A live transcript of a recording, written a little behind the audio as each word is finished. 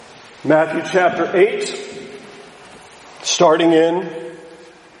Matthew chapter 8, starting in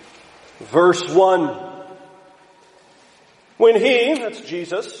verse 1. When he, that's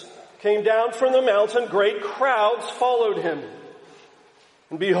Jesus, came down from the mountain, great crowds followed him.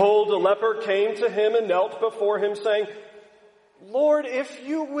 And behold, a leper came to him and knelt before him, saying, Lord, if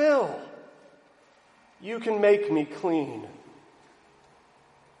you will, you can make me clean.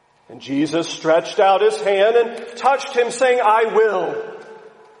 And Jesus stretched out his hand and touched him, saying, I will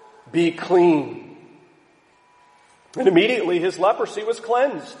be clean. And immediately his leprosy was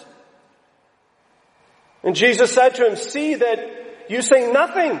cleansed. And Jesus said to him, see that you say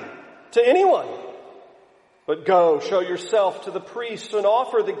nothing to anyone, but go, show yourself to the priests and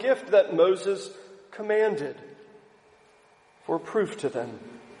offer the gift that Moses commanded for proof to them.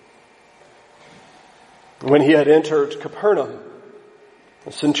 When he had entered Capernaum,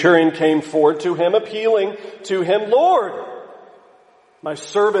 the centurion came forward to him, appealing to him, Lord, my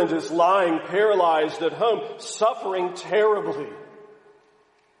servant is lying paralyzed at home, suffering terribly.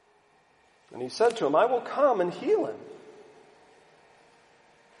 And he said to him, I will come and heal him.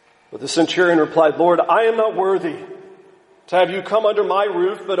 But the centurion replied, Lord, I am not worthy to have you come under my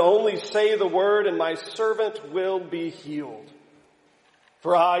roof, but only say the word, and my servant will be healed.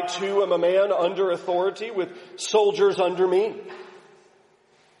 For I too am a man under authority with soldiers under me.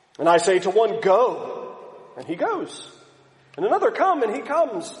 And I say to one, go, and he goes. And another, come, and he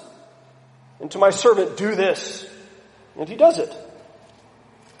comes. And to my servant, do this, and he does it.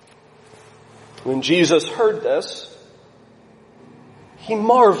 When Jesus heard this, he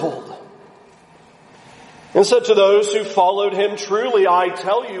marveled and said to those who followed him, truly I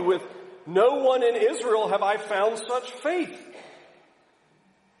tell you, with no one in Israel have I found such faith.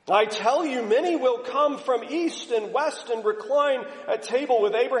 I tell you, many will come from east and west and recline at table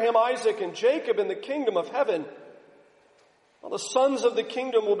with Abraham, Isaac, and Jacob in the kingdom of heaven. While the sons of the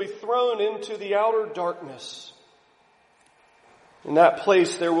kingdom will be thrown into the outer darkness. In that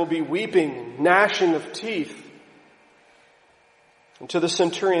place there will be weeping and gnashing of teeth. And to the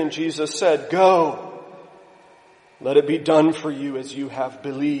centurion Jesus said, go, let it be done for you as you have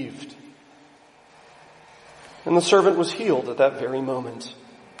believed. And the servant was healed at that very moment.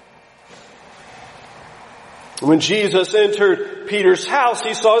 When Jesus entered Peter's house,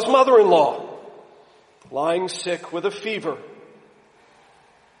 he saw his mother-in-law lying sick with a fever.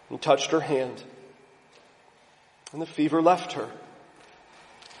 He touched her hand, and the fever left her.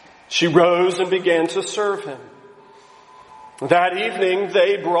 She rose and began to serve him. That evening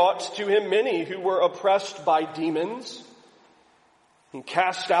they brought to him many who were oppressed by demons. He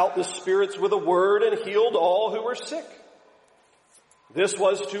cast out the spirits with a word and healed all who were sick. This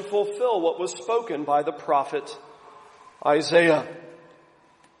was to fulfill what was spoken by the prophet Isaiah.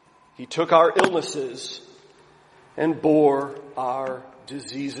 He took our illnesses and bore our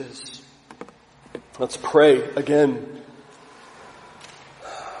diseases. Let's pray again.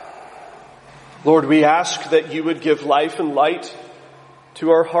 Lord, we ask that you would give life and light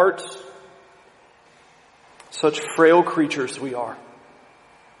to our hearts. Such frail creatures we are.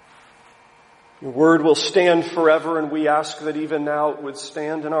 Your word will stand forever, and we ask that even now it would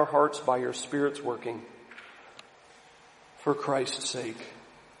stand in our hearts by your Spirit's working. For Christ's sake.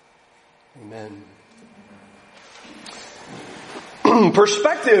 Amen.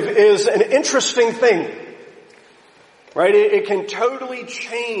 Perspective is an interesting thing, right? It can totally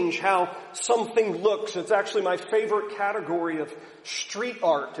change how something looks. It's actually my favorite category of street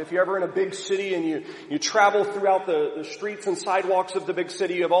art. If you're ever in a big city and you travel throughout the streets and sidewalks of the big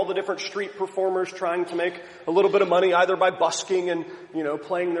city, you have all the different street performers trying to make a little bit of money, either by busking and,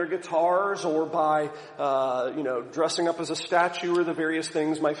 playing their guitars, or by, dressing up as a statue, or the various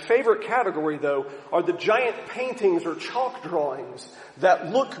things. My favorite category, though, are the giant paintings or chalk drawings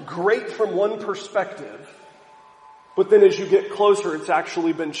that look great from one perspective, but then as you get closer, it's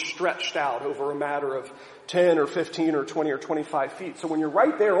actually been stretched out over a matter of 10 or 15 or 20 or 25 feet. So when you're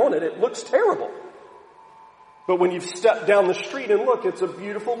right there on it, it looks terrible. But when you've stepped down the street and look, it's a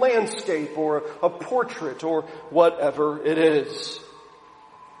beautiful landscape or a portrait or whatever it is.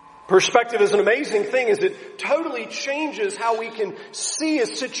 Perspective is an amazing thing, as it totally changes how we can see a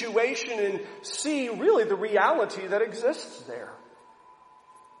situation and see really the reality that exists there.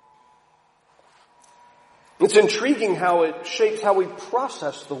 It's intriguing how it shapes how we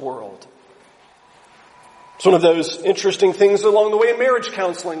process the world. It's one of those interesting things along the way in marriage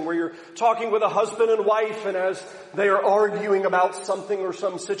counseling, where you're talking with a husband and wife, and as they are arguing about something or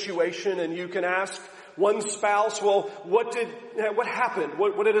some situation, and you can ask one spouse, well, what happened?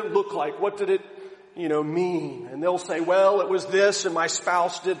 What did it look like? What did it, mean? And they'll say, well, it was this, and my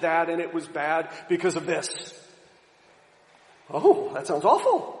spouse did that, and it was bad because of this. Oh, that sounds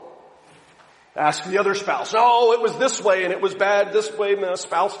awful. Ask the other spouse. Oh, it was this way and it was bad this way and the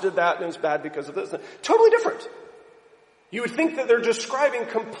spouse did that and it was bad because of this. Totally different. You would think that they're describing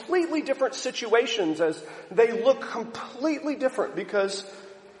completely different situations as they look completely different because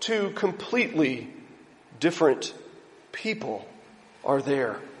two completely different people are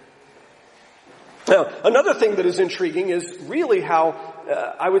there. Now, another thing that is intriguing is really how,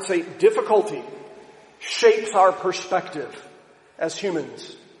 I would say, difficulty shapes our perspective as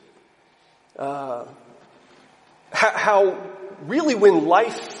humans. How really when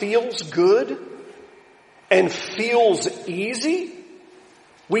life feels good and feels easy,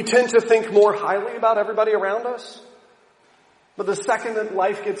 we tend to think more highly about everybody around us. But the second that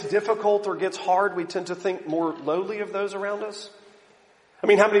life gets difficult or gets hard, we tend to think more lowly of those around us. I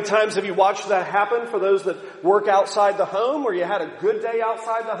mean, how many times have you watched that happen for those that work outside the home, where you had a good day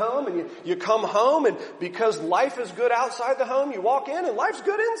outside the home and you come home, and because life is good outside the home, you walk in and life's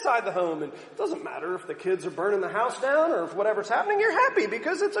good inside the home, and it doesn't matter if the kids are burning the house down or if whatever's happening, you're happy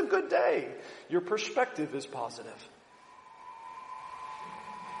because it's a good day. Your perspective is positive.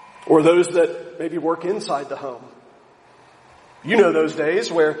 Or those that maybe work inside the home. You know those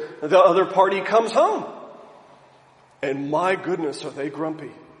days where the other party comes home. And my goodness, are they grumpy.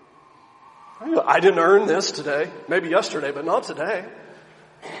 I didn't earn this today. Maybe yesterday, but not today.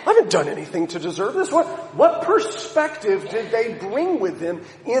 I haven't done anything to deserve this. What perspective did they bring with them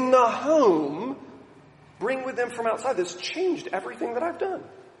in the home, bring with them from outside? That's changed everything that I've done.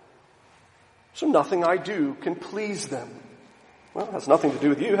 So nothing I do can please them. Well, it has nothing to do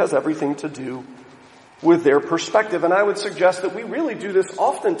with you. It has everything to do with their perspective. And I would suggest that we really do this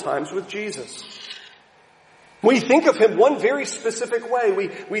oftentimes with Jesus. We think of him one very specific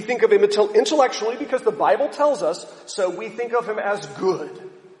way. We think of him intellectually because the Bible tells us so. We think of him as good.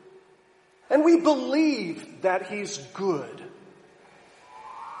 And we believe that he's good.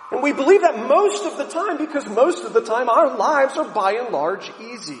 And we believe that most of the time because most of the time our lives are by and large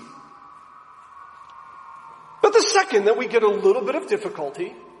easy. But the second that we get a little bit of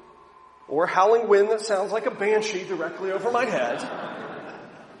difficulty, or howling wind that sounds like a banshee directly over my head,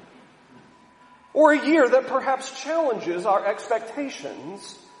 or a year that perhaps challenges our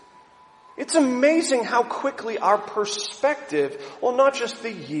expectations, it's amazing how quickly our perspective on not just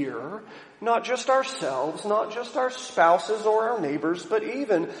the year, not just ourselves, not just our spouses or our neighbors, but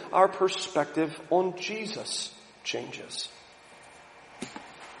even our perspective on Jesus changes.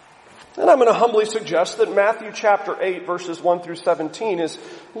 And I'm going to humbly suggest that Matthew chapter 8 verses 1 through 17 is,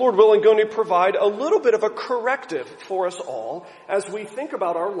 Lord willing, going to provide a little bit of a corrective for us all as we think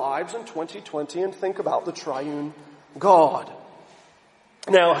about our lives in 2020 and think about the triune God.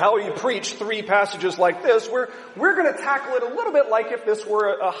 Now, how you preach three passages like this, we're going to tackle it a little bit like if this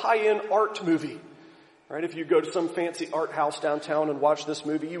were a high-end art movie. Right? If you go to some fancy art house downtown and watch this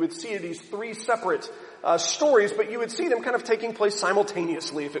movie, you would see these three separate stories, but you would see them kind of taking place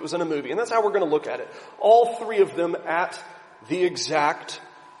simultaneously if it was in a movie. And that's how we're going to look at it. All three of them at the exact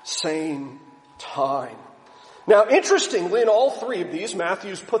same time. Now, interestingly, in all three of these,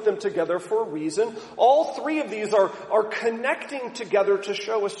 Matthew's put them together for a reason. All three of these are connecting together to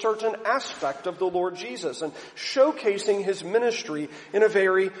show a certain aspect of the Lord Jesus and showcasing his ministry in a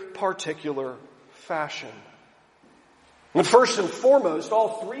very particular fashion. And first and foremost,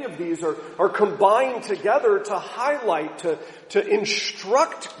 all three of these are combined together to highlight, to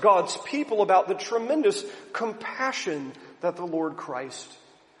instruct God's people about the tremendous compassion that the Lord Christ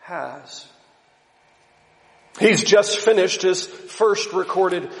has. He's just finished his first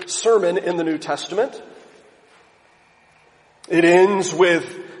recorded sermon in the New Testament. It ends with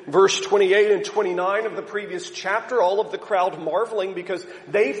verse 28 and 29 of the previous chapter, all of the crowd marveling because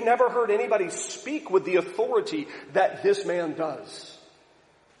they've never heard anybody speak with the authority that this man does.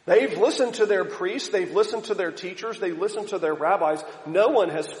 They've listened to their priests, they've listened to their teachers, they've listened to their rabbis. No one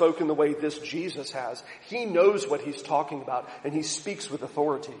has spoken the way this Jesus has. He knows what he's talking about, and he speaks with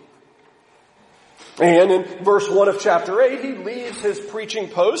authority. And in verse 1 of chapter 8, he leaves his preaching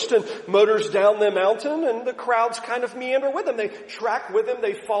post and motors down the mountain, and the crowds kind of meander with him. They track with him,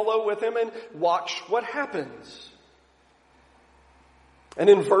 they follow with him, and watch what happens. And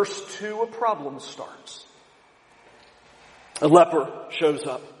in verse 2, a problem starts. A leper shows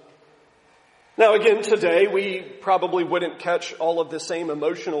up. Now again, today we probably wouldn't catch all of the same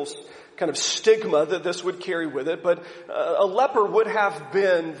emotional kind of stigma that this would carry with it, but a leper would have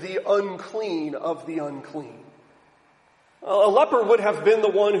been the unclean of the unclean. A leper would have been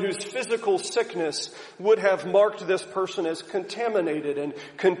the one whose physical sickness would have marked this person as contaminated and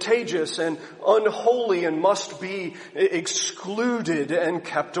contagious and unholy and must be excluded and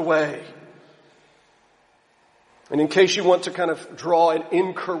kept away. And in case you want to kind of draw an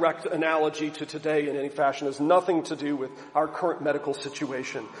incorrect analogy to today in any fashion, it has nothing to do with our current medical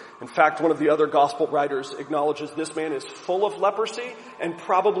situation. In fact, one of the other gospel writers acknowledges this man is full of leprosy and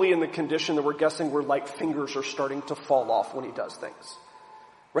probably in the condition that we're guessing where like fingers are starting to fall off when he does things.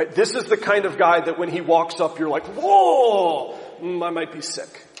 Right? This is the kind of guy that when he walks up, you're like, whoa, I might be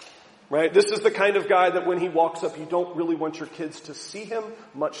sick. Right? This is the kind of guy that when he walks up, you don't really want your kids to see him,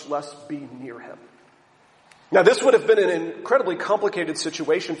 much less be near him. Now, this would have been an incredibly complicated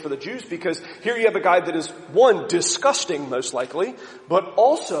situation for the Jews because here you have a guy that is, one, disgusting, most likely, but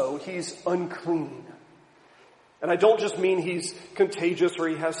also he's unclean. And I don't just mean he's contagious or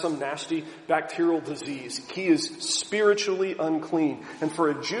he has some nasty bacterial disease. He is spiritually unclean. And for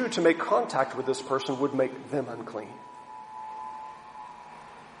a Jew to make contact with this person would make them unclean.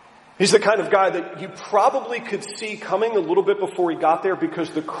 He's the kind of guy that you probably could see coming a little bit before he got there because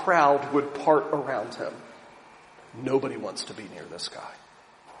the crowd would part around him. Nobody wants to be near this guy.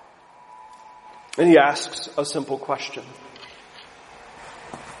 And he asks a simple question.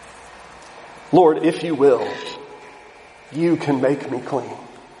 Lord, if you will, you can make me clean.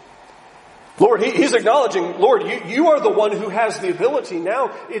 Lord, he's acknowledging, Lord, you are the one who has the ability.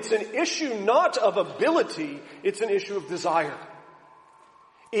 Now, it's an issue not of ability, it's an issue of desire.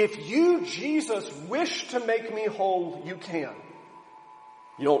 If you, Jesus, wish to make me whole, you can.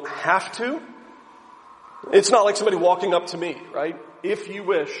 You don't have to. It's not like somebody walking up to me, right? If you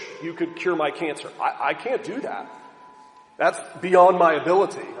wish, you could cure my cancer. I can't do that. That's beyond my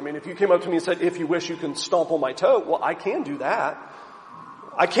ability. I mean, if you came up to me and said, if you wish, you can stomp on my toe, well, I can do that.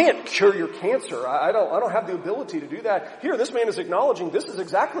 I can't cure your cancer. I don't have the ability to do that. Here, this man is acknowledging this is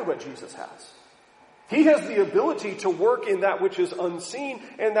exactly what Jesus has. He has the ability to work in that which is unseen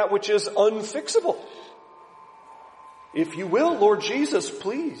and that which is unfixable. If you will, Lord Jesus,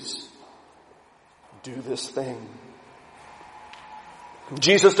 please do this thing.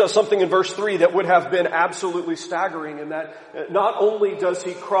 Jesus does something in verse 3 that would have been absolutely staggering in that not only does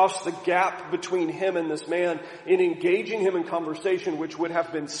he cross the gap between him and this man in engaging him in conversation, which would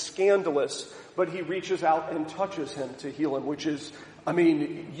have been scandalous, but he reaches out and touches him to heal him, which is, I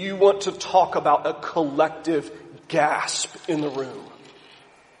mean, you want to talk about a collective gasp in the room.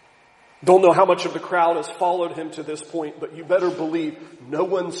 Don't know how much of the crowd has followed him to this point, but you better believe no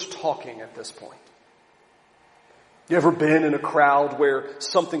one's talking at this point. You ever been in a crowd where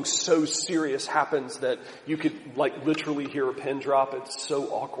something so serious happens that you could like literally hear a pin drop? It's so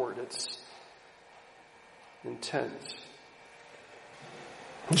awkward. It's intense.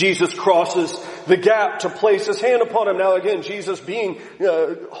 Jesus crosses the gap to place his hand upon him. Now again, Jesus being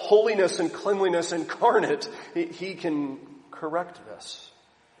holiness and cleanliness incarnate, he can correct this.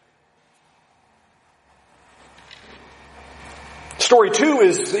 Story 2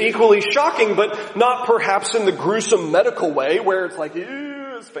 is equally shocking, but not perhaps in the gruesome medical way where it's like,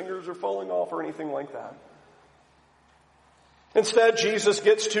 ew, his fingers are falling off or anything like that. Instead, Jesus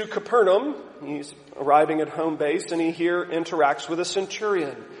gets to Capernaum. He's arriving at home base and he here interacts with a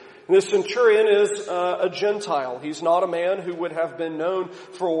centurion. And this centurion is a Gentile. He's not a man who would have been known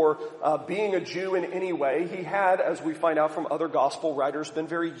for being a Jew in any way. He had, as we find out from other gospel writers, been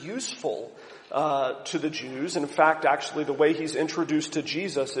very useful to the Jews. And in fact, actually, the way he's introduced to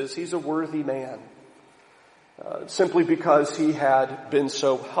Jesus is he's a worthy man. Simply because he had been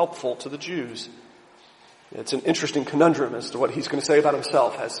so helpful to the Jews. It's an interesting conundrum as to what he's going to say about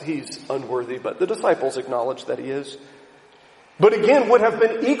himself as he's unworthy, but the disciples acknowledge that he is. But again, would have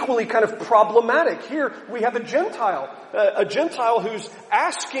been equally kind of problematic. Here we have a Gentile who's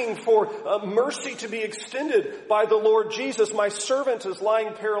asking for mercy to be extended by the Lord Jesus. My servant is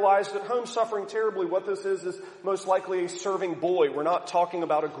lying paralyzed at home, suffering terribly. What this is most likely a serving boy. We're not talking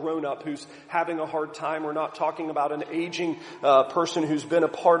about a grown-up who's having a hard time. We're not talking about an aging person who's been a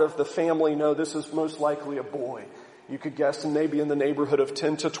part of the family. No, this is most likely a boy. You could guess maybe in the neighborhood of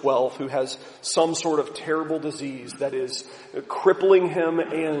 10 to 12 who has some sort of terrible disease that is crippling him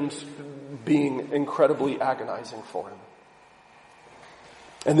and being incredibly agonizing for him.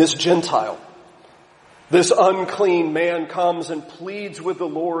 And this Gentile, this unclean man comes and pleads with the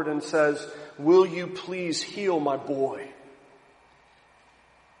Lord and says, will you please heal my boy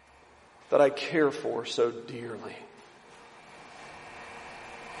that I care for so dearly?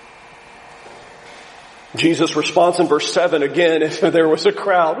 Jesus' response in verse 7, again, if there was a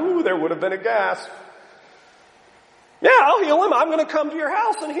crowd, there would have been a gasp. Yeah, I'll heal him. I'm going to come to your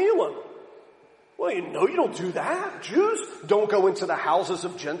house and heal him. Well, you don't do that. Jews don't go into the houses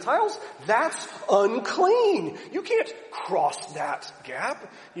of Gentiles. That's unclean. You can't cross that gap.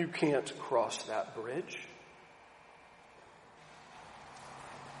 You can't cross that bridge.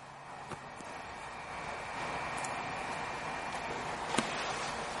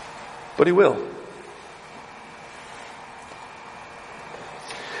 but he will.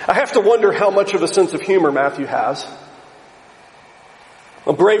 I have to wonder how much of a sense of humor Matthew has.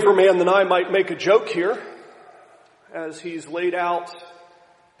 A braver man than I might make a joke here as he's laid out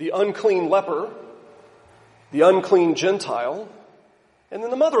the unclean leper, the unclean Gentile, and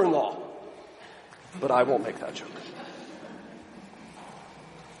then the mother-in-law. But I won't make that joke.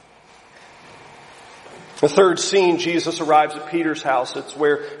 The third scene, Jesus arrives at Peter's house. It's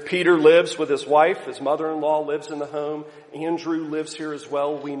where Peter lives with his wife. His mother-in-law lives in the home. Andrew lives here as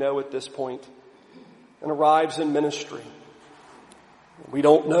well, we know at this point, and arrives in ministry. We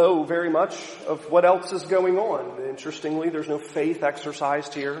don't know very much of what else is going on. Interestingly, there's no faith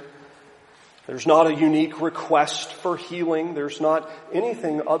exercised here. There's not a unique request for healing. There's not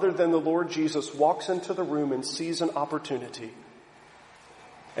anything other than the Lord Jesus walks into the room and sees an opportunity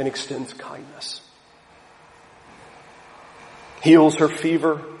and extends kindness. Heals her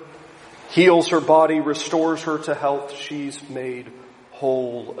fever, heals her body, restores her to health. She's made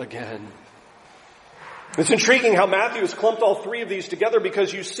whole again. It's intriguing how Matthew has clumped all three of these together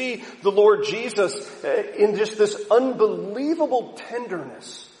because you see the Lord Jesus in just this unbelievable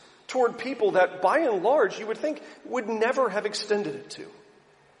tenderness toward people that by and large you would think would never have extended it to.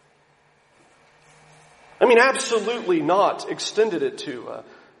 I mean, absolutely not extended it to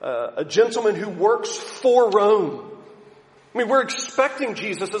a gentleman who works for Rome. I mean, we're expecting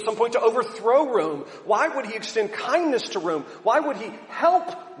Jesus at some point to overthrow Rome. Why would he extend kindness to Rome? Why would he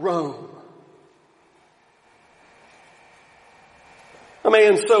help Rome? A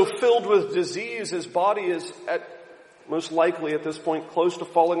man so filled with disease, his body is most likely at this point close to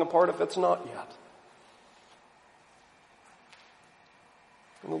falling apart if it's not yet.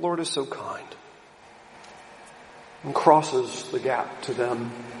 And the Lord is so kind and crosses the gap to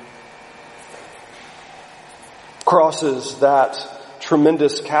them. Crosses that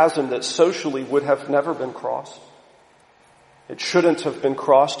tremendous chasm that socially would have never been crossed. It shouldn't have been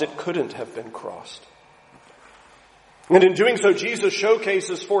crossed. It couldn't have been crossed. And in doing so, Jesus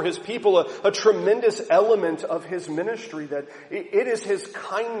showcases for his people a tremendous element of his ministry, that it is his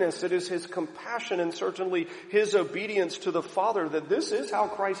kindness, it is his compassion, and certainly his obedience to the Father, that this is how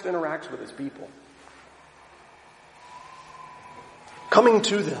Christ interacts with his people. Coming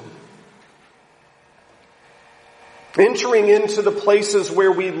to them. Entering into the places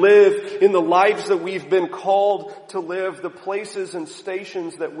where we live, in the lives that we've been called to live, the places and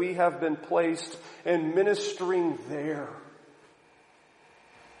stations that we have been placed, and ministering there.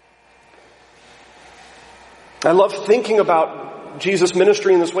 I love thinking about Jesus'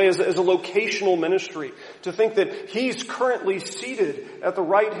 ministry in this way as a locational ministry. To think that he's currently seated at the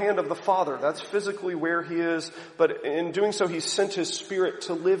right hand of the Father. That's physically where he is, but in doing so, he sent his Spirit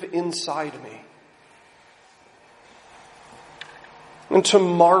to live inside me. And to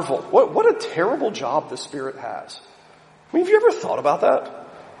marvel. What a terrible job the Spirit has. I mean, have you ever thought about that?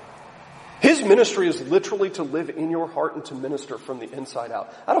 His ministry is literally to live in your heart and to minister from the inside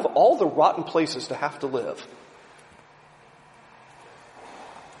out. Out of all the rotten places to have to live.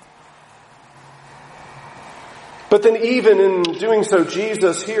 But then even in doing so,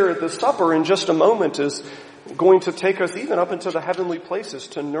 Jesus here at the supper in just a moment is going to take us even up into the heavenly places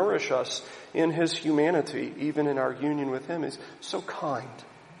to nourish us in his humanity, even in our union with him. Is so kind,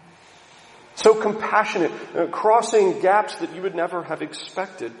 so compassionate, crossing gaps that you would never have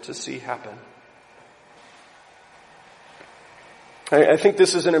expected to see happen. I think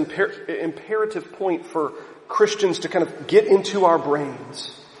this is an imperative point for Christians to kind of get into our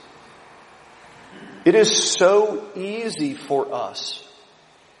brains. It is so easy for us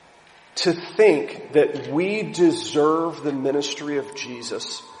to think that we deserve the ministry of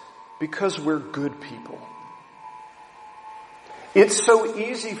Jesus because we're good people. It's so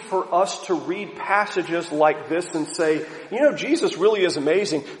easy for us to read passages like this and say, you know, Jesus really is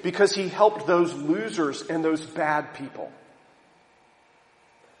amazing because he helped those losers and those bad people.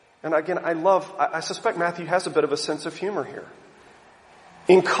 And again, I suspect Matthew has a bit of a sense of humor here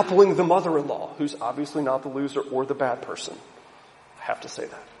in coupling the mother-in-law, who's obviously not the loser or the bad person. I have to say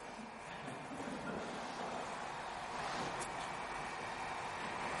that.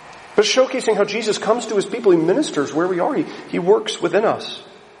 But showcasing how Jesus comes to his people, he ministers where we are. He works within us.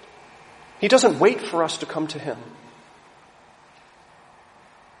 He doesn't wait for us to come to him.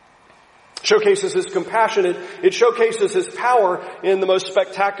 Showcases his compassion. It showcases his power in the most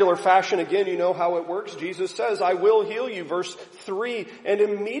spectacular fashion. Again, you know how it works. Jesus says, I will heal you. Verse 3, and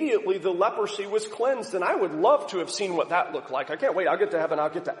immediately the leprosy was cleansed. And I would love to have seen what that looked like. I can't wait. I'll get to heaven.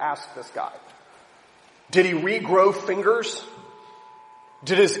 I'll get to ask this guy. Did he regrow fingers?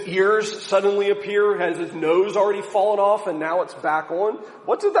 Did his ears suddenly appear? Has his nose already fallen off and now it's back on?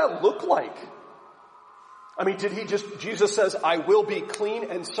 What did that look like? I mean, Jesus says, I will be clean,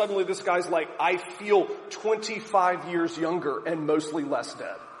 and suddenly this guy's like, I feel 25 years younger and mostly less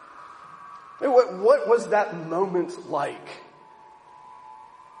dead. What was that moment like?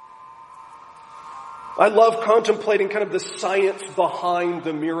 I love contemplating kind of the science behind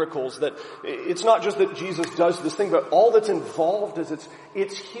the miracles, that it's not just that Jesus does this thing, but all that's involved is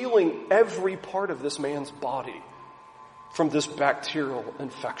it's healing every part of this man's body from this bacterial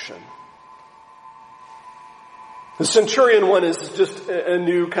infection. The centurion one is just a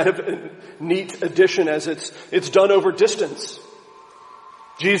new kind of neat addition, as it's done over distance.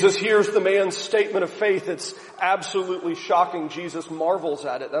 Jesus hears the man's statement of faith. It's absolutely shocking. Jesus marvels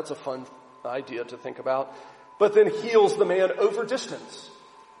at it. That's a fun idea to think about. But then heals the man over distance.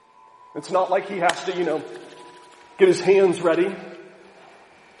 It's not like he has to, get his hands ready.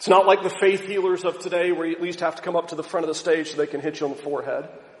 It's not like the faith healers of today, where you at least have to come up to the front of the stage so they can hit you on the forehead.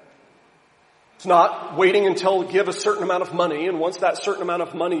 It's not waiting until give a certain amount of money, and once that certain amount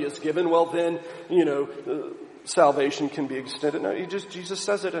of money is given, well then, salvation can be extended. No, Jesus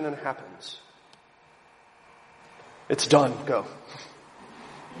says it and it happens. It's done. Go.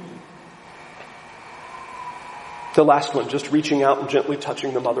 The last one, just reaching out and gently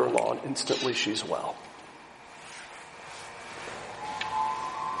touching the mother-in-law, and instantly she's well.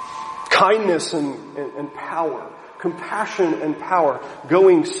 Kindness and power, compassion and power,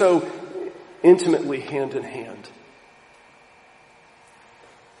 going so intimately hand in hand.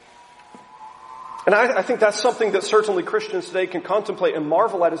 And I think that's something that certainly Christians today can contemplate and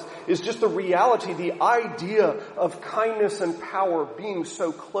marvel at, is just the reality, the idea of kindness and power being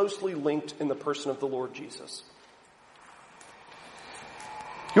so closely linked in the person of the Lord Jesus.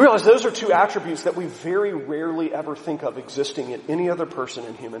 You realize those are two attributes that we very rarely ever think of existing in any other person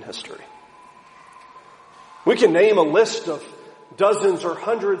in human history. We can name a list of dozens or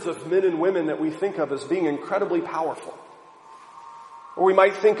hundreds of men and women that we think of as being incredibly powerful. Or we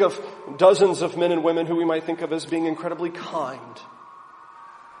might think of dozens of men and women who we might think of as being incredibly kind.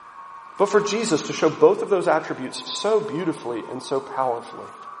 But for Jesus to show both of those attributes so beautifully and so powerfully,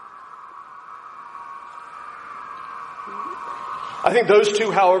 I think those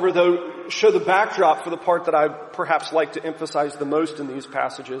two, however, though, show the backdrop for the part that I perhaps like to emphasize the most in these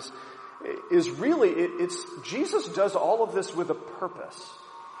passages, is really, it's Jesus does all of this with a purpose.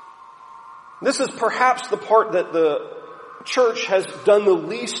 This is perhaps the part that the church has done the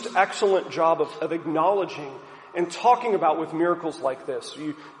least excellent job of acknowledging and talking about with miracles like this.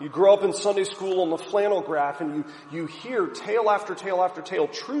 You grow up in Sunday school on the flannel graph, and you hear tale after tale after tale,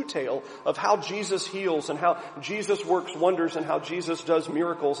 true tale of how Jesus heals and how Jesus works wonders and how Jesus does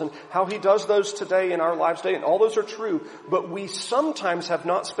miracles and how he does those today in our lives today. And all those are true, but we sometimes have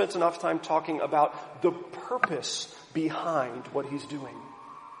not spent enough time talking about the purpose behind what he's doing.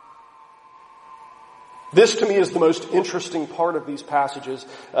 This to me is the most interesting part of these passages,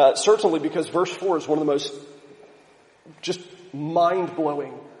 certainly because verse 4 is one of the most just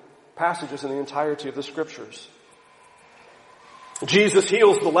mind-blowing passages in the entirety of the scriptures. Jesus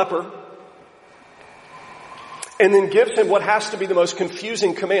heals the leper and then gives him what has to be the most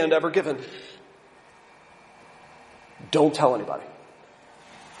confusing command ever given. Don't tell anybody.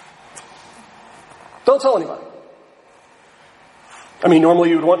 Don't tell anybody. I mean, normally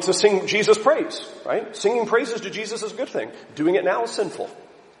you would want to sing Jesus praise, right? Singing praises to Jesus is a good thing. Doing it now is sinful.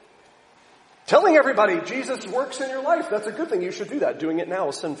 Telling everybody Jesus works in your life, that's a good thing. You should do that. Doing it now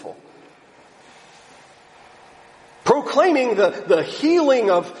is sinful. Proclaiming the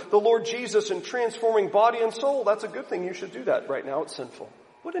healing of the Lord Jesus and transforming body and soul, that's a good thing. You should do that. Right now it's sinful.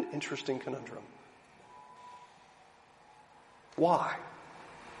 What an interesting conundrum. Why?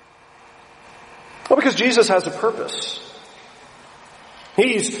 Well, because Jesus has a purpose.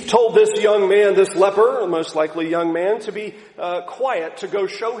 He's told this young man, this leper, most likely young man, to be quiet, to go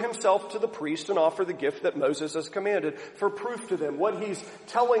show himself to the priest and offer the gift that Moses has commanded for proof to them. What he's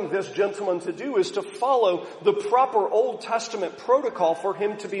telling this gentleman to do is to follow the proper Old Testament protocol for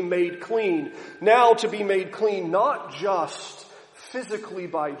him to be made clean. Now to be made clean, not just physically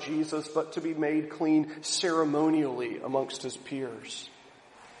by Jesus, but to be made clean ceremonially amongst his peers.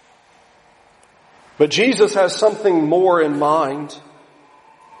 But Jesus has something more in mind.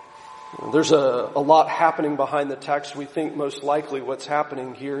 There's a lot happening behind the text. We think most likely what's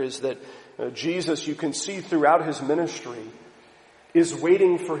happening here is that Jesus, you can see throughout his ministry, is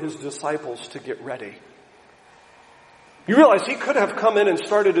waiting for his disciples to get ready. You realize he could have come in and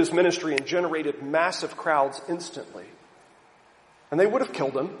started his ministry and generated massive crowds instantly. And they would have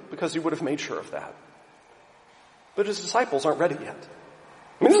killed him because he would have made sure of that. But his disciples aren't ready yet.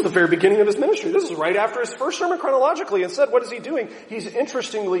 I mean, this is the very beginning of his ministry. This is right after his first sermon chronologically. Instead, what is he doing? He's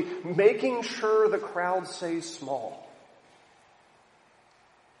interestingly making sure the crowd stays small.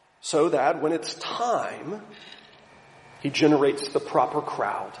 So that when it's time, he generates the proper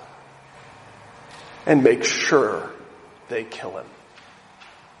crowd and makes sure they kill him.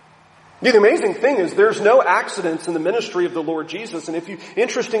 The amazing thing is there's no accidents in the ministry of the Lord Jesus. And if you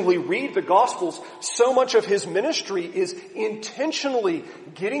interestingly read the Gospels, so much of his ministry is intentionally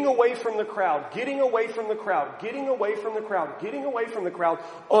getting away from the crowd, getting away from the crowd, getting away from the crowd, getting away from the crowd,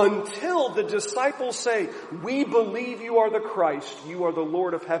 until the disciples say, "We believe you are the Christ, you are the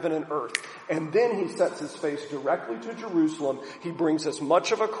Lord of heaven and earth." And then he sets his face directly to Jerusalem. He brings as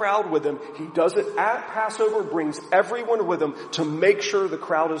much of a crowd with him. He does it at Passover, brings everyone with him to make sure the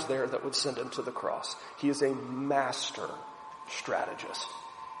crowd is there that would send him to the cross. He is a master strategist.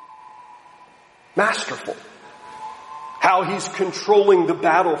 Masterful. How he's controlling the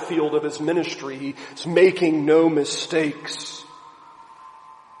battlefield of his ministry. He's making no mistakes.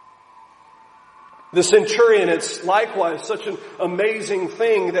 The centurion, it's likewise such an amazing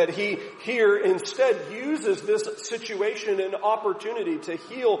thing that he here instead uses this situation and opportunity to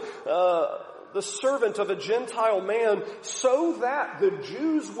heal the servant of a Gentile man so that the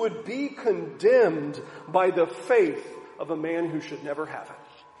Jews would be condemned by the faith of a man who should never have it.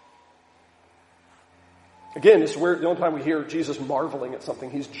 Again, this is where the only time we hear Jesus marveling at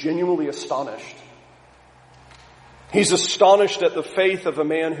something. He's genuinely astonished. He's astonished at the faith of a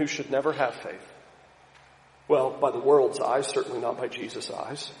man who should never have faith. Well, by the world's eyes, certainly not by Jesus'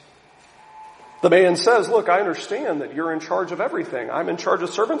 eyes. The man says, "Look, I understand that you're in charge of everything. I'm in charge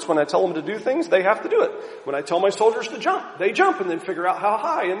of servants. When I tell them to do things, they have to do it. When I tell my soldiers to jump, they jump and then figure out how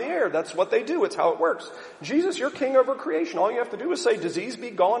high in the air. That's what they do. It's how it works. Jesus, you're king over creation. All you have to do is say, disease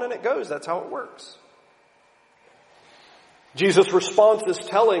be gone, and it goes. That's how it works." Jesus' response is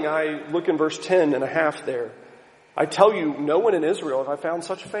telling. I look in verse 10.5 there. "I tell you, no one in Israel have I found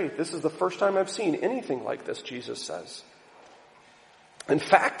such faith. This is the first time I've seen anything like this," Jesus says. In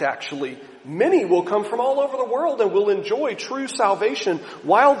fact, actually, many will come from all over the world and will enjoy true salvation,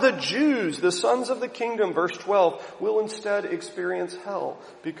 while the Jews, the sons of the kingdom, verse 12, will instead experience hell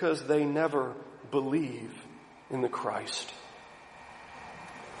because they never believe in the Christ.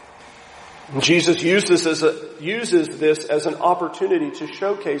 And Jesus uses this as an opportunity to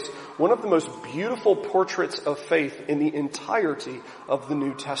showcase one of the most beautiful portraits of faith in the entirety of the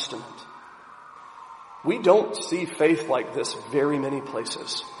New Testament. We don't see faith like this very many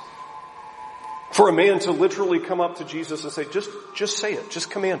places. For a man to literally come up to Jesus and say, just say it,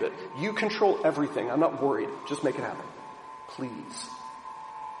 just command it. You control everything. I'm not worried. Just make it happen. Please.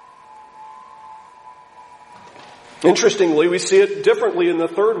 Interestingly, we see it differently in the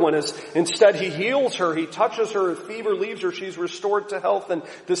third one. As instead he heals her, he touches her, fever leaves her, she's restored to health, and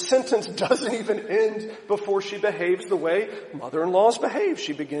the sentence doesn't even end before she behaves the way mother-in-laws behave.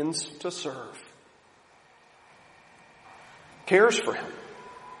 She begins to serve. Cares for him.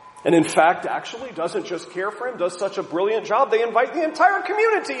 And in fact, actually doesn't just care for him, does such a brilliant job, they invite the entire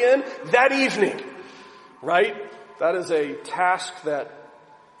community in that evening. Right? That is a task that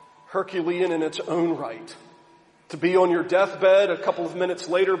Herculean in its own right. To be on your deathbed, a couple of minutes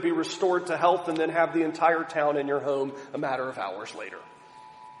later, be restored to health, and then have the entire town in your home a matter of hours later.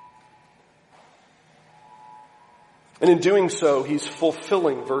 And in doing so, he's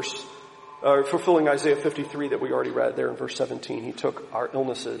fulfilling Isaiah 53 that we already read there in verse 17. He took our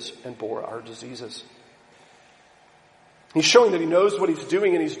illnesses and bore our diseases. He's showing that he knows what he's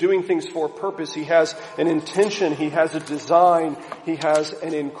doing, and he's doing things for a purpose. He has an intention. He has a design. He has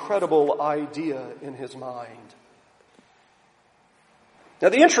an incredible idea in his mind. Now,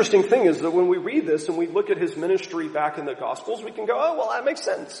 the interesting thing is that when we read this and we look at his ministry back in the Gospels, we can go, oh, well, that makes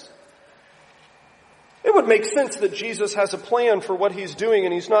sense. It would make sense that Jesus has a plan for what he's doing,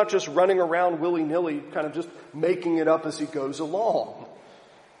 and he's not just running around willy-nilly, kind of just making it up as he goes along.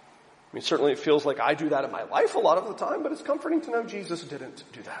 I mean, certainly it feels like I do that in my life a lot of the time, but it's comforting to know Jesus didn't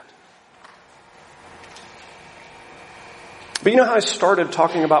do that. But you know how I started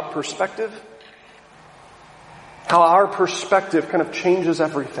talking about perspective? How our perspective kind of changes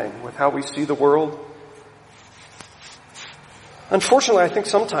everything with how we see the world. Unfortunately, I think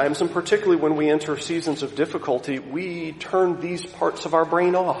sometimes, and particularly when we enter seasons of difficulty, we turn these parts of our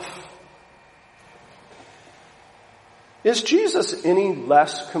brain off. Is Jesus any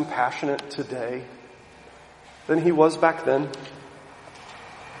less compassionate today than he was back then?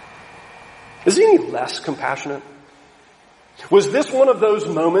 Is he any less compassionate? Was this one of those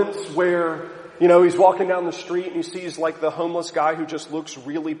moments where, he's walking down the street and he sees like the homeless guy who just looks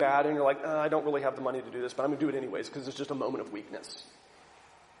really bad, and you're like, I don't really have the money to do this, but I'm going to do it anyways because it's just a moment of weakness.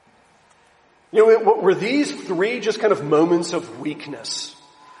 Were these three just kind of moments of weakness?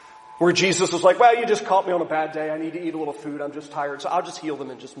 Where Jesus was like, well, you just caught me on a bad day. I need to eat a little food. I'm just tired. So I'll just heal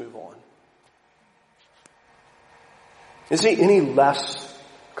them and just move on. Is he any less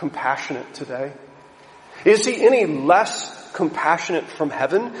compassionate today? Is he any less compassionate from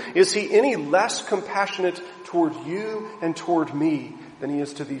heaven? Is he any less compassionate toward you and toward me than he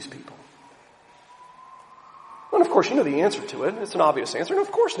is to these people? And of course, you know the answer to it. It's an obvious answer. No,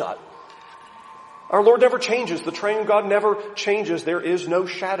 of course not. Our Lord never changes. The train of God never changes. There is no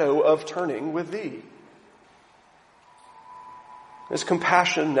shadow of turning with thee. His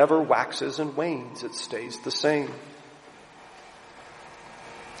compassion never waxes and wanes. It stays the same.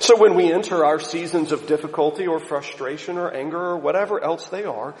 So when we enter our seasons of difficulty or frustration or anger or whatever else they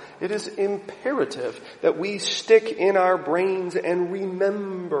are, it is imperative that we stick in our brains and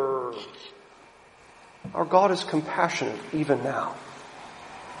remember our God is compassionate even now.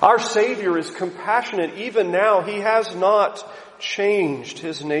 Our Savior is compassionate even now. He has not changed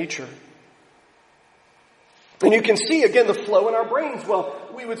his nature. And you can see, again, the flow in our brains. Well,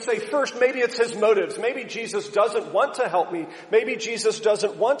 we would say first, maybe it's his motives. Maybe Jesus doesn't want to help me. Maybe Jesus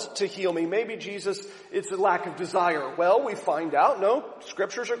doesn't want to heal me. Maybe Jesus, it's a lack of desire. Well, we find out, no,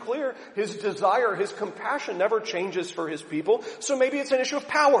 scriptures are clear. His desire, his compassion never changes for his people. So maybe it's an issue of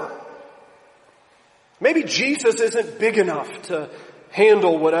power. Maybe Jesus isn't big enough to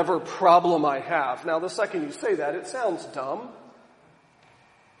handle whatever problem I have. Now, the second you say that, it sounds dumb.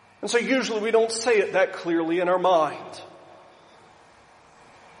 And so usually we don't say it that clearly in our mind.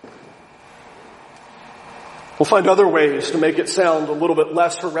 We'll find other ways to make it sound a little bit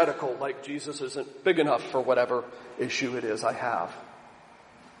less heretical, like Jesus isn't big enough for whatever issue it is I have.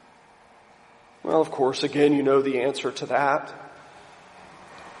 Well, of course, again, you know the answer to that.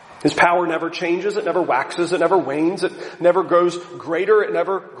 His power never changes, it never waxes, it never wanes, it never grows greater, it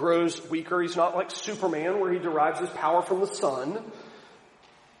never grows weaker. He's not like Superman where he derives his power from the sun.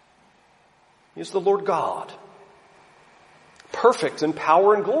 He's the Lord God. Perfect in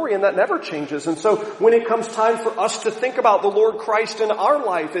power and glory, and that never changes. And so when it comes time for us to think about the Lord Christ in our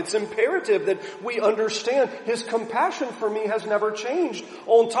life, it's imperative that we understand his compassion for me has never changed.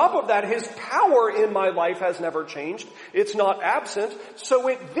 On top of that, his power in my life has never changed. It's not absent. So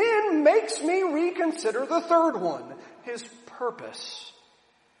it then makes me reconsider the third one, his purpose.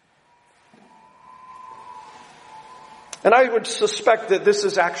 And I would suspect that this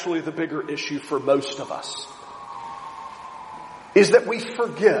is actually the bigger issue for most of us, is that we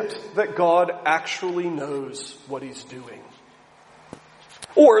forget that God actually knows what he's doing.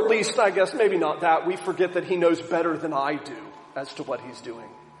 Or at least, I guess, maybe not that. We forget that he knows better than I do as to what he's doing.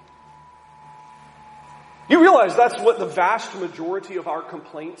 You realize that's what the vast majority of our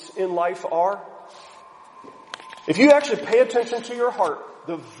complaints in life are? If you actually pay attention to your heart,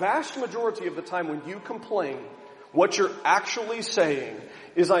 the vast majority of the time when you complain, what you're actually saying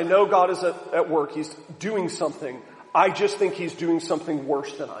is, I know God is at work. He's doing something. I just think he's doing something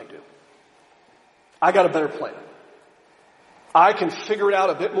worse than I do. I got a better plan. I can figure it out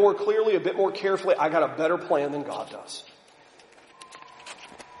a bit more clearly, a bit more carefully. I got a better plan than God does.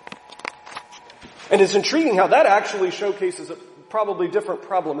 And it's intriguing how that actually showcases a probably different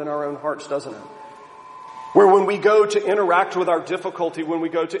problem in our own hearts, doesn't it? Where when we go to interact with our difficulty, when we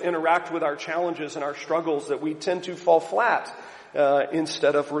go to interact with our challenges and our struggles, that we tend to fall flat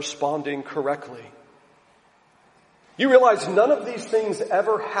instead of responding correctly. You realize none of these things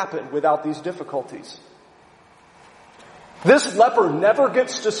ever happen without these difficulties. This leper never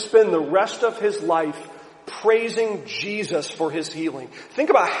gets to spend the rest of his life praising Jesus for his healing. Think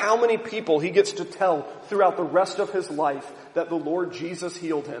about how many people he gets to tell throughout the rest of his life that the Lord Jesus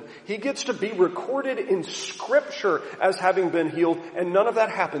healed him. He gets to be recorded in Scripture as having been healed, and none of that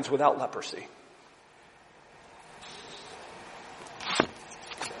happens without leprosy.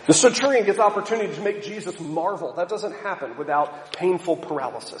 The centurion gets opportunity to make Jesus marvel. That doesn't happen without painful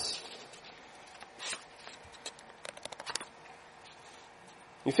paralysis.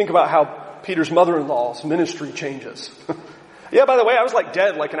 You think about how Peter's mother-in-law's ministry changes. Yeah, by the way, I was like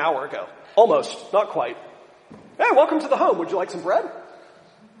dead like an hour ago. Almost, not quite. Hey, welcome to the home. Would you like some bread?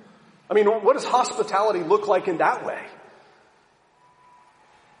 I mean, what does hospitality look like in that way?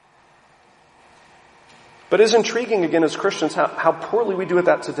 But it's intriguing, again, as Christians, how poorly we do at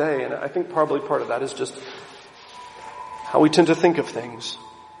that today. And I think probably part of that is just how we tend to think of things.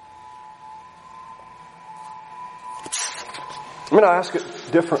 I'm going to ask it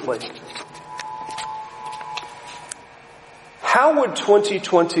differently. How would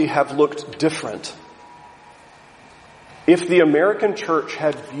 2020 have looked different if the American church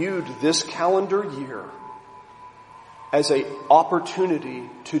had viewed this calendar year as an opportunity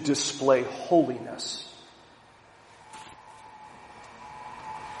to display holiness.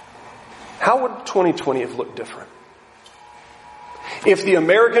 How would 2020 have looked different? If the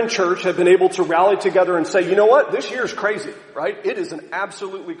American church had been able to rally together and say, you know what, this year's crazy, right? It is an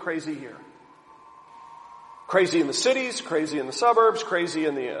absolutely crazy year. Crazy in the cities, crazy in the suburbs, crazy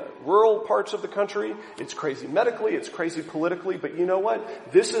in the rural parts of the country. It's crazy medically, it's crazy politically, but you know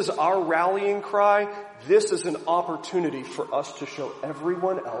what? This is our rallying cry. This is an opportunity for us to show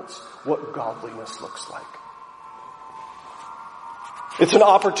everyone else what godliness looks like. It's an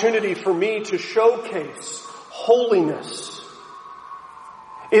opportunity for me to showcase holiness.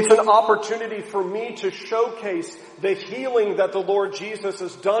 It's an opportunity for me to showcase the healing that the Lord Jesus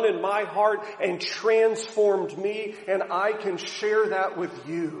has done in my heart and transformed me, and I can share that with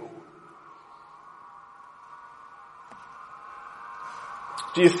you.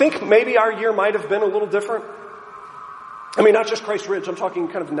 Do you think maybe our year might have been a little different? I mean, not just Christ Ridge, I'm talking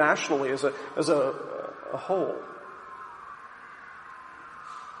kind of nationally as a whole.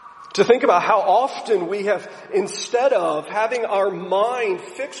 To think about how often we have, instead of having our mind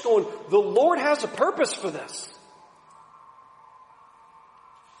fixed on, the Lord has a purpose for this.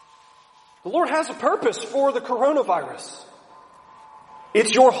 The Lord has a purpose for the coronavirus.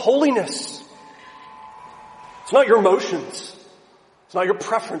 It's your holiness. It's not your emotions. It's not your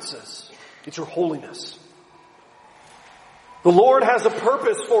preferences. It's your holiness. The Lord has a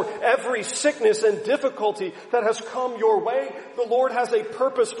purpose for every sickness and difficulty that has come your way. The Lord has a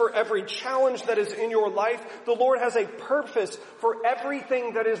purpose for every challenge that is in your life. The Lord has a purpose for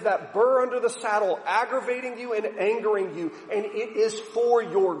everything that is that burr under the saddle, aggravating you and angering you. And it is for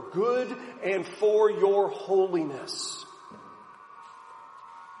your good and for your holiness.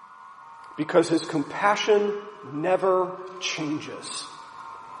 Because His compassion never changes.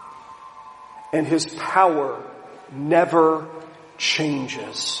 And His power never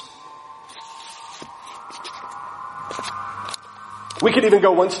changes. We could even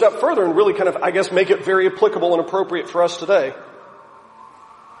go one step further and really kind of, I guess, make it very applicable and appropriate for us today.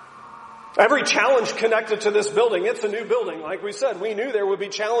 Every challenge connected to this building, it's a new building. Like we said, we knew there would be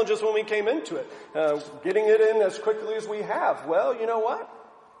challenges when we came into it. Getting it in as quickly as we have. Well, you know what?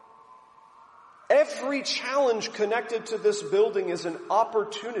 Every challenge connected to this building is an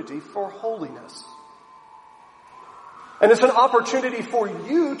opportunity for holiness. And it's an opportunity for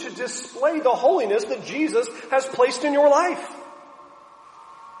you to display the holiness that Jesus has placed in your life.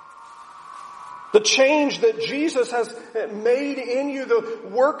 The change that Jesus has made in you, the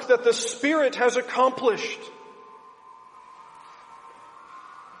work that the Spirit has accomplished.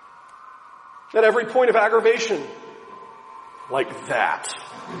 At every point of aggravation, like that,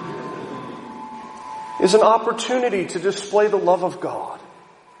 is an opportunity to display the love of God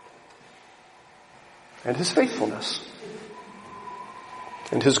and His faithfulness.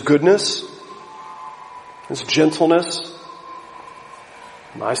 And His goodness, His gentleness,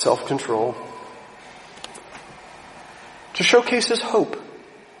 my self-control, to showcase His hope.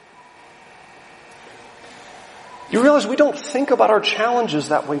 You realize we don't think about our challenges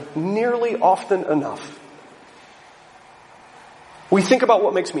that way nearly often enough. We think about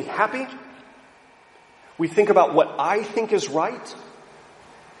what makes me happy. We think about what I think is right.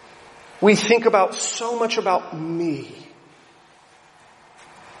 We think about so much about me.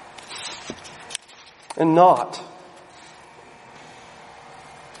 And not,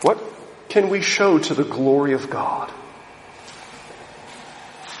 what can we show to the glory of God?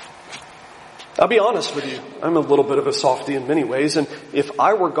 I'll be honest with you, I'm a little bit of a softie in many ways, and if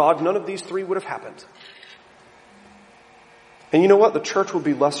I were God, none of these three would have happened. And you know what? The church would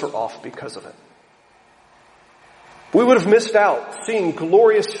be lesser off because of it. We would have missed out seeing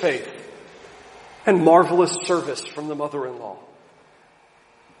glorious faith and marvelous service from the mother-in-law.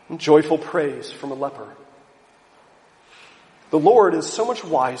 And joyful praise from a leper. The Lord is so much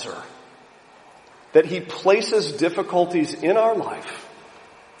wiser that He places difficulties in our life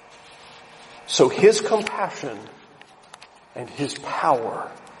so His compassion and His power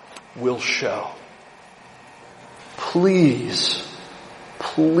will show. Please,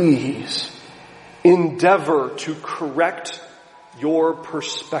 please endeavor to correct your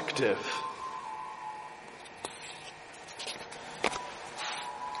perspective.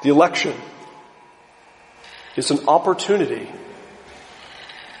 The election is an opportunity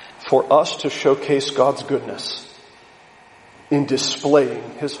for us to showcase God's goodness in displaying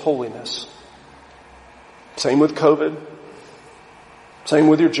His holiness. Same with COVID. Same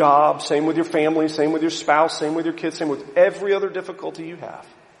with your job. Same with your family. Same with your spouse. Same with your kids. Same with every other difficulty you have.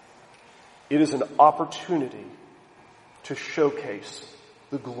 It is an opportunity to showcase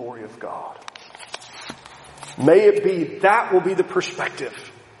the glory of God. May it be that will be the perspective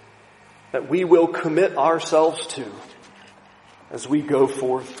that we will commit ourselves to as we go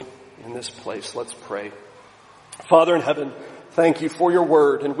forth in this place. Let's pray. Father in heaven, thank you for your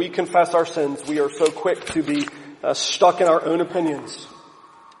word, and we confess our sins. We are so quick to be stuck in our own opinions.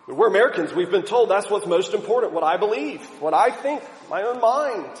 But we're Americans. We've been told that's what's most important, what I believe, what I think, my own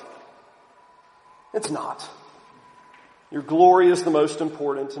mind. It's not. Your glory is the most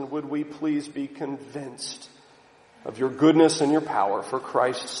important, and would we please be convinced of your goodness and your power for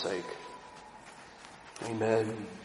Christ's sake. Amen.